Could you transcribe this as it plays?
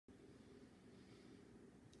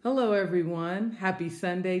Hello, everyone. Happy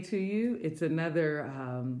Sunday to you. It's another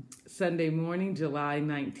Sunday morning, July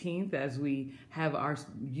 19th, as we have our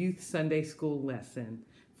youth Sunday school lesson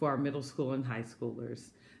for our middle school and high schoolers.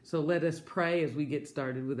 So let us pray as we get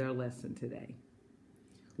started with our lesson today.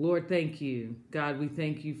 Lord, thank you. God, we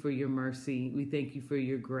thank you for your mercy. We thank you for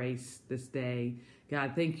your grace this day.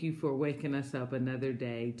 God, thank you for waking us up another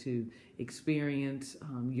day to experience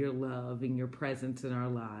your love and your presence in our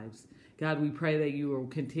lives. God, we pray that you are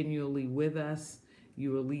continually with us.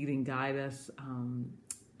 You will lead and guide us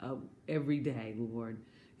every day, Lord.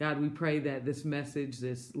 God, we pray that this message,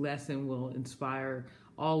 this lesson will inspire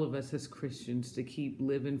all of us as Christians to keep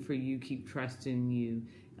living for you, keep trusting you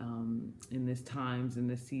in these times and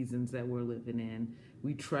the seasons that we're living in.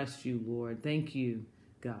 We trust you, Lord. Thank you,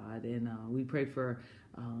 God. And we pray for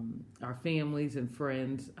our families and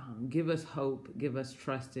friends. Give us hope. Give us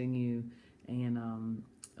trust in you. And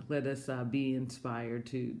let us be inspired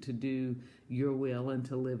to do your will and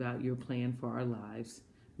to live out your plan for our lives.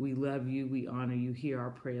 We love you. We honor you. Hear our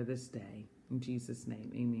prayer this day. In Jesus'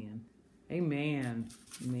 name, amen. Amen.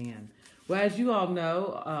 Amen. Well, as you all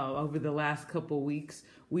know, over the last couple weeks,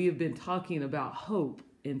 we have been talking about hope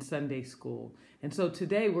in Sunday school. And so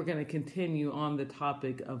today we're going to continue on the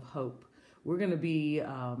topic of hope. We're going to be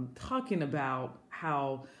talking about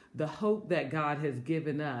how the hope that God has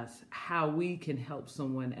given us, how we can help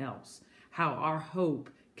someone else, how our hope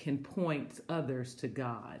can point others to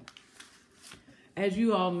God. As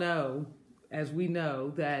you all know, as we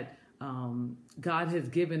know that God has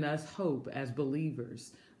given us hope as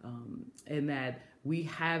believers, and that we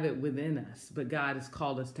have it within us, but God has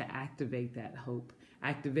called us to activate that hope,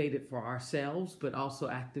 activate it for ourselves, but also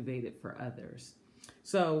activate it for others.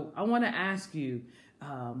 So I want to ask you,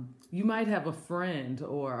 you might have a friend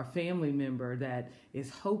or a family member that is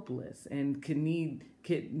hopeless and can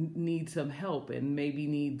need some help, and maybe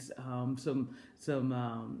needs some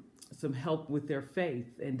help with their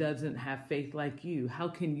faith and doesn't have faith like you. How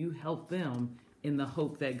can you help them in the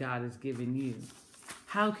hope that God has given you?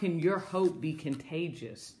 How can your hope be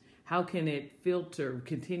contagious? How can it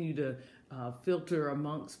continue to filter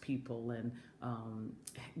amongst people and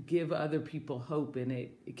give other people hope, and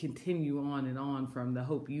it continue on and on from the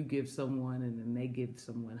hope you give someone and then they give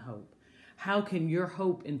someone hope? How can your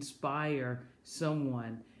hope inspire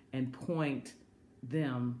someone and point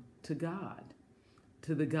them to God,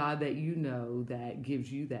 to the God that you know that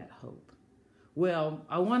gives you that hope? Well,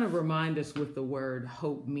 I want to remind us what the word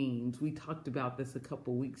hope means. We talked about this a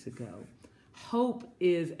couple weeks ago. Hope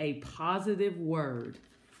is a positive word.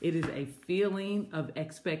 It is a feeling of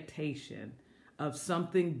expectation of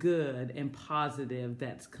something good and positive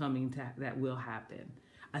that's that will happen.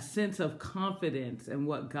 A sense of confidence in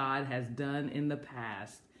what God has done in the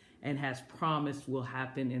past and has promised will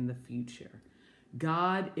happen in the future.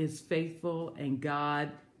 God is faithful and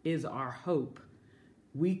God is our hope.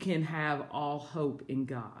 We can have all hope in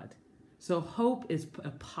God. So hope is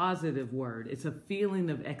a positive word. It's a feeling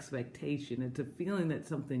of expectation. It's a feeling that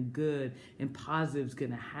something good and positive is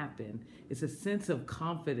going to happen. It's a sense of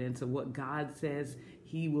confidence of what God says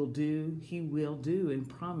he will do, and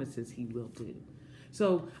promises he will do.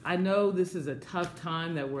 So I know this is a tough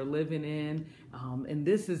time that we're living in, and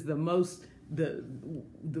this is the most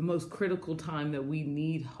critical time that we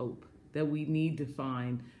need hope, that we need to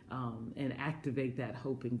find and activate that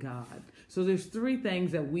hope in God. So there's three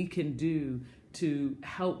things that we can do to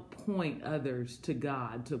help point others to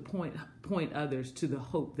God, to point others to the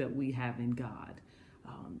hope that we have in God.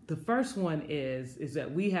 The first one is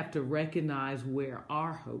that we have to recognize where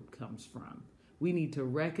our hope comes from. We need to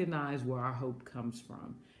recognize where our hope comes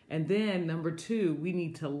from. And then number two, we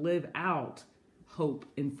need to live out hope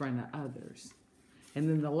in front of others. And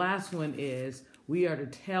then the last one is we are to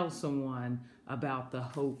tell someone about the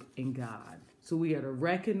hope in God. So we are to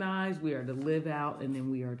recognize, we are to live out, and then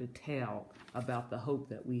we are to tell about the hope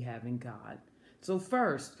that we have in God. So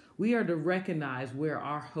first, we are to recognize where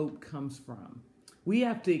our hope comes from. We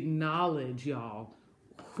have to acknowledge, y'all,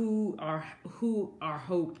 who our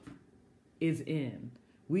hope is in.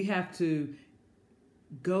 We have to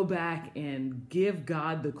go back and give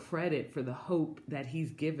God the credit for the hope that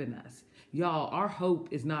he's given us. Y'all, our hope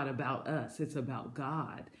is not about us. It's about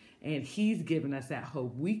God. And he's given us that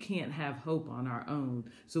hope. We can't have hope on our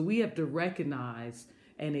own. So we have to recognize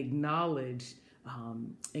and acknowledge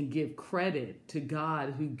and give credit to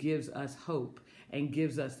God who gives us hope and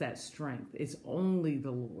gives us that strength. It's only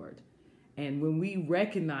the Lord. And when we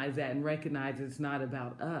recognize that and recognize it's not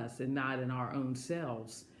about us and not in our own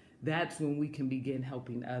selves, that's when we can begin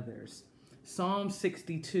helping others. Psalm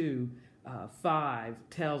 62:5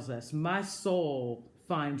 tells us, "My soul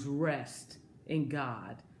finds rest in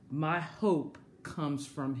God. My hope comes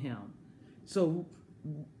from him. So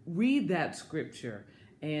read that scripture,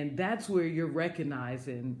 and that's where you're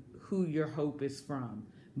recognizing who your hope is from.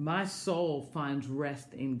 My soul finds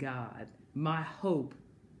rest in God. My hope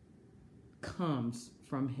comes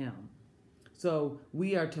from him. So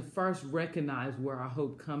we are to first recognize where our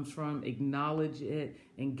hope comes from, acknowledge it,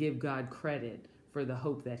 and give God credit for the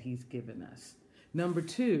hope that he's given us. Number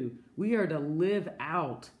two, we are to live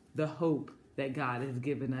out the hope that God has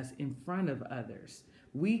given us in front of others.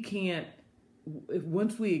 We can't,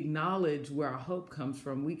 once we acknowledge where our hope comes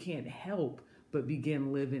from, we can't help but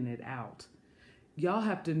begin living it out. Y'all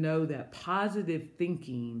have to know that positive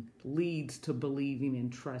thinking leads to believing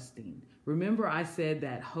and trusting. Remember, I said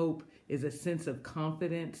that hope is a sense of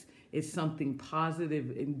confidence. It's something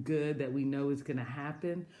positive and good that we know is going to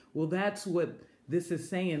happen. Well, that's what this is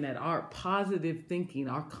saying, that our positive thinking,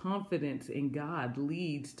 our confidence in God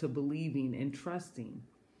leads to believing and trusting.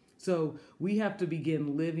 So we have to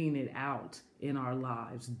begin living it out in our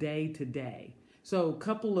lives day to day. So a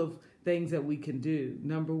couple of things that we can do.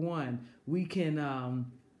 Number one, we can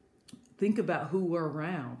think about who we're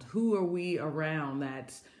around. Who are we around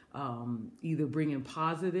that's either bringing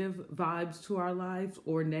positive vibes to our lives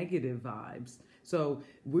or negative vibes? So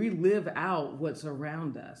we live out what's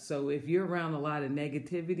around us. So if you're around a lot of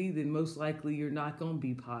negativity, then most likely you're not going to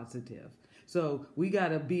be positive. So we got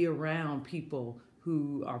to be around people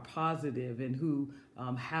who are positive and who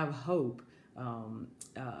have hope,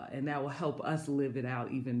 and that will help us live it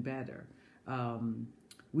out even better.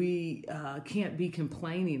 We can't be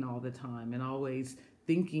complaining all the time and always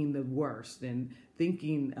thinking the worst and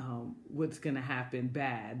thinking what's going to happen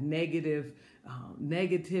bad. Negativity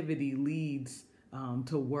leads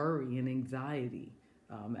to worry and anxiety.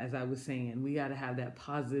 As I was saying, we got to have that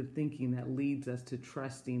positive thinking that leads us to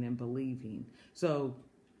trusting and believing. So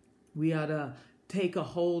we ought to take a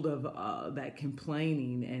hold of that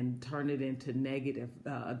complaining and turn it into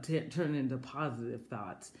turn it into positive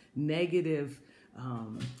thoughts. Negative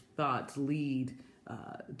thoughts lead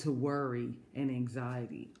to worry and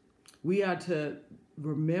anxiety. We are to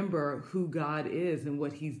remember who God is and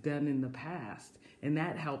what he's done in the past, and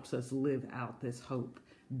that helps us live out this hope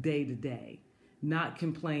day to day. Not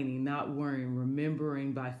complaining, not worrying,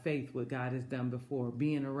 remembering by faith what God has done before,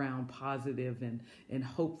 being around positive and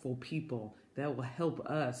hopeful people that will help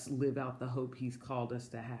us live out the hope he's called us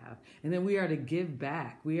to have. And then we are to give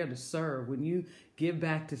back. We are to serve. When you give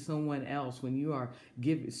back to someone else, when you are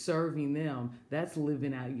serving them, that's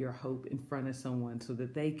living out your hope in front of someone so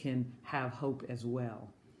that they can have hope as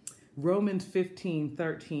well. Romans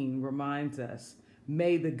 15:13 reminds us,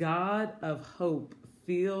 may the God of hope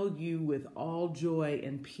fill you with all joy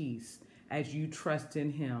and peace as you trust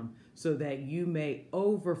in him, so that you may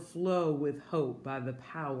overflow with hope by the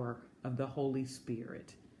power of the Holy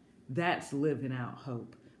Spirit. That's living out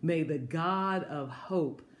hope. May the God of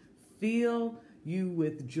hope fill you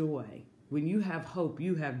with joy. When you have hope,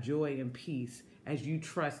 you have joy and peace as you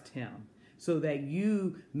trust him, so that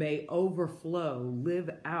you may overflow, live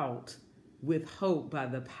out with hope by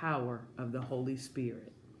the power of the Holy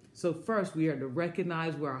Spirit. So first, we are to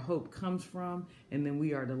recognize where our hope comes from, and then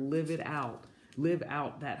we are to live out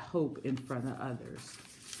that hope in front of others.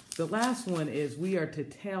 The last one is we are to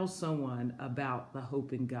tell someone about the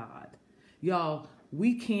hope in God. Y'all,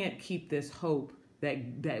 we can't keep this hope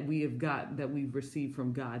that we've received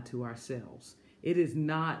from God to ourselves. It is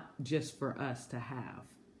not just for us to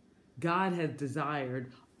have. God has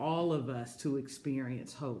desired all of us to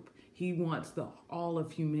experience hope. He wants all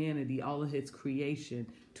of humanity, all of his creation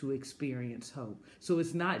to experience hope. So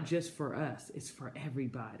it's not just for us, it's for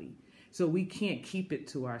everybody. So we can't keep it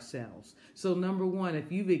to ourselves. So number one,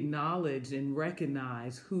 if you've acknowledged and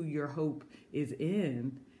recognized who your hope is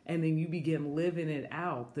in, and then you begin living it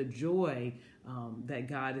out, the joy that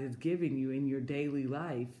God has given you in your daily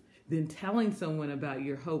life, then telling someone about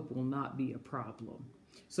your hope will not be a problem.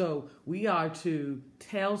 So we are to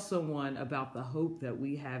tell someone about the hope that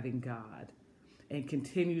we have in God and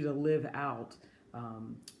continue to live out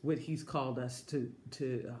what he's called us to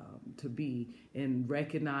be, in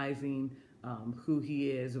recognizing who he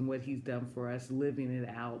is and what he's done for us, living it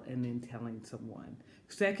out, and then telling someone.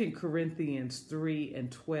 2 Corinthians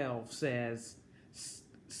 3:12 says,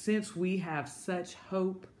 since we have such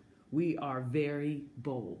hope, we are very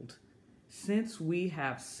bold. Since we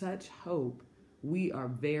have such hope, we are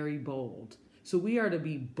very bold. So we are to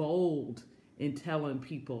be bold in telling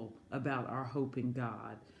people about our hope in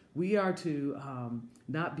God. We are to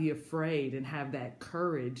not be afraid and have that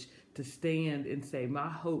courage to stand and say, my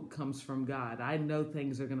hope comes from God. I know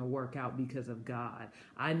things are going to work out because of God.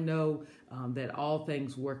 I know that all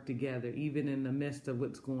things work together, even in the midst of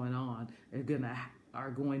what's going on,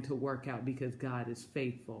 are going to work out because God is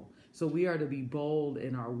faithful. So we are to be bold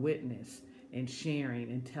in our witness and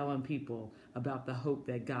sharing and telling people about the hope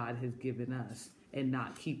that God has given us and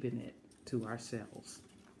not keeping it to ourselves.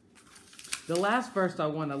 The last verse I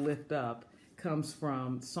want to lift up comes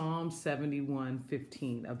from Psalm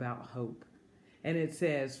 71:15 about hope. And it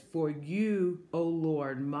says, "For you, O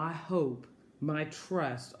Lord, my hope, my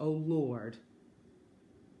trust, O Lord,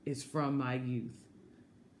 is from my youth."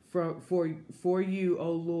 For you,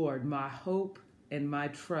 O Lord, my hope and my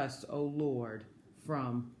trust, O Lord,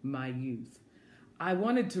 from my youth. I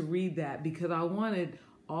wanted to read that because I wanted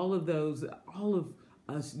all of us,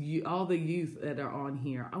 all the youth that are on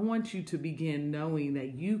here, I want you to begin knowing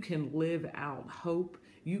that you can live out hope.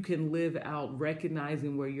 You can live out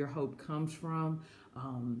recognizing where your hope comes from,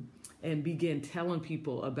 and begin telling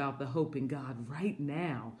people about the hope in God right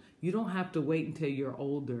now. You don't have to wait until you're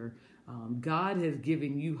older. God has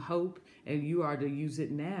given you hope, and you are to use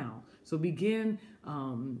it now. So begin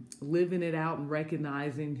living it out and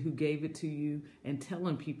recognizing who gave it to you and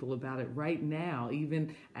telling people about it right now,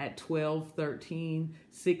 even at 12, 13,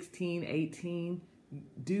 16, 18.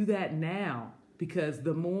 Do that now, because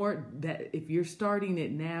the more that if you're starting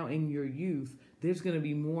it now in your youth, there's going to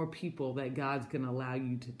be more people that God's going to allow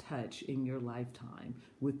you to touch in your lifetime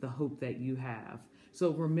with the hope that you have.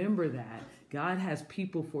 So remember that God has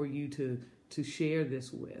people for you to share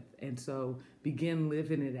this with. And so begin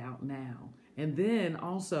living it out now. And then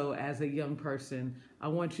also, as a young person, I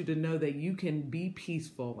want you to know that you can be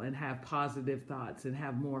peaceful and have positive thoughts and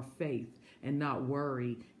have more faith and not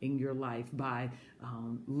worry in your life by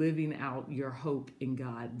living out your hope in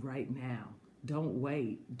God right now. Don't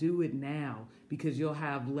wait. Do it now, because you'll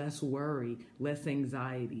have less worry, less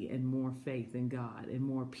anxiety, and more faith in God, and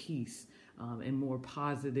more peace, and more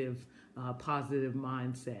positive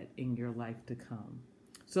mindset in your life to come.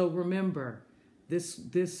 So remember,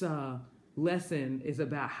 this lesson is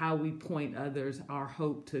about how we point others, our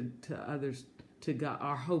hope to others, to God,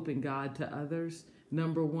 our hope in God to others.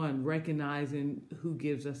 Number one, recognizing who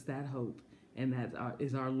gives us that hope, and that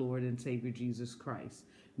is our Lord and Savior Jesus Christ.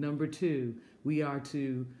 Number two, we are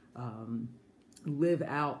to live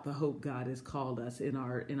out the hope God has called us in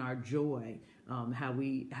our joy, how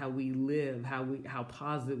we live, how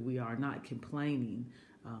positive we are, not complaining,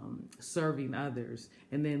 serving others,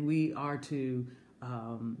 and then we are to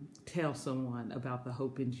tell someone about the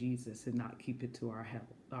hope in Jesus and not keep it to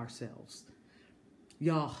ourselves.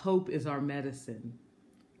 Y'all, hope is our medicine.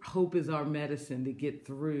 Hope is our medicine to get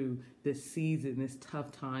through this season, this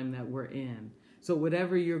tough time that we're in. So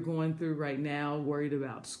whatever you're going through right now, worried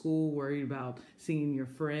about school, worried about seeing your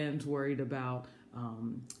friends, worried about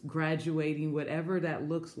graduating, whatever that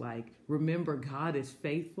looks like, remember God is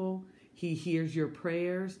faithful. He hears your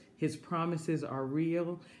prayers. His promises are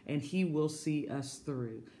real, and he will see us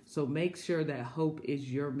through. So make sure that hope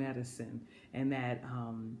is your medicine, and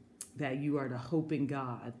that you are to hope in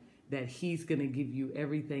God, that he's going to give you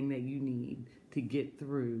everything that you need to get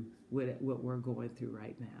through what we're going through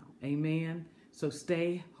right now. Amen. So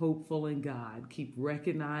stay hopeful in God. Keep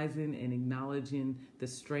recognizing and acknowledging the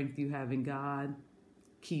strength you have in God.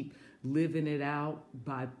 Keep living it out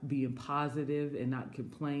by being positive and not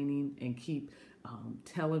complaining, and keep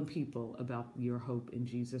telling people about your hope in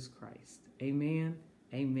Jesus Christ. Amen.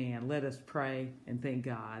 Amen. Let us pray and thank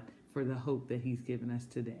God for the hope that he's given us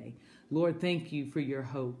today. Lord, thank you for your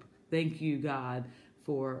hope. Thank you, God,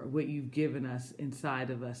 for what you've given us inside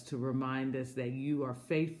of us to remind us that you are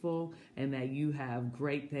faithful and that you have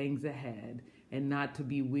great things ahead, and not to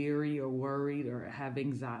be weary or worried or have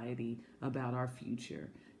anxiety about our future.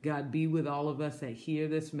 God, be with all of us that hear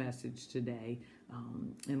this message today,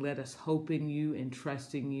 and let us hope in you and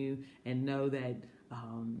trust in you, and know that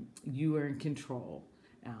you are in control.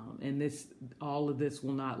 And all of this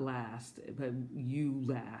will not last, but you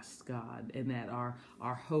last, God, and that our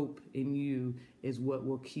hope in you is what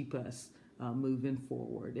will keep us moving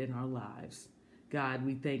forward in our lives. God,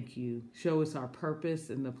 we thank you. Show us our purpose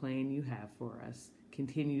and the plan you have for us.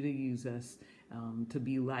 Continue to use us to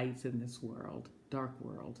be lights in this world, dark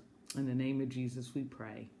world. In the name of Jesus, we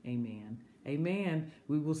pray. Amen. Amen.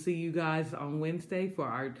 We will see you guys on Wednesday for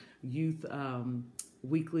our youth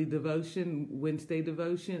weekly devotion, Wednesday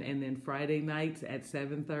devotion, and then Friday nights at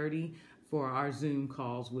 7:30 for our Zoom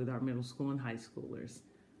calls with our middle school and high schoolers.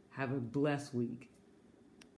 Have a blessed week.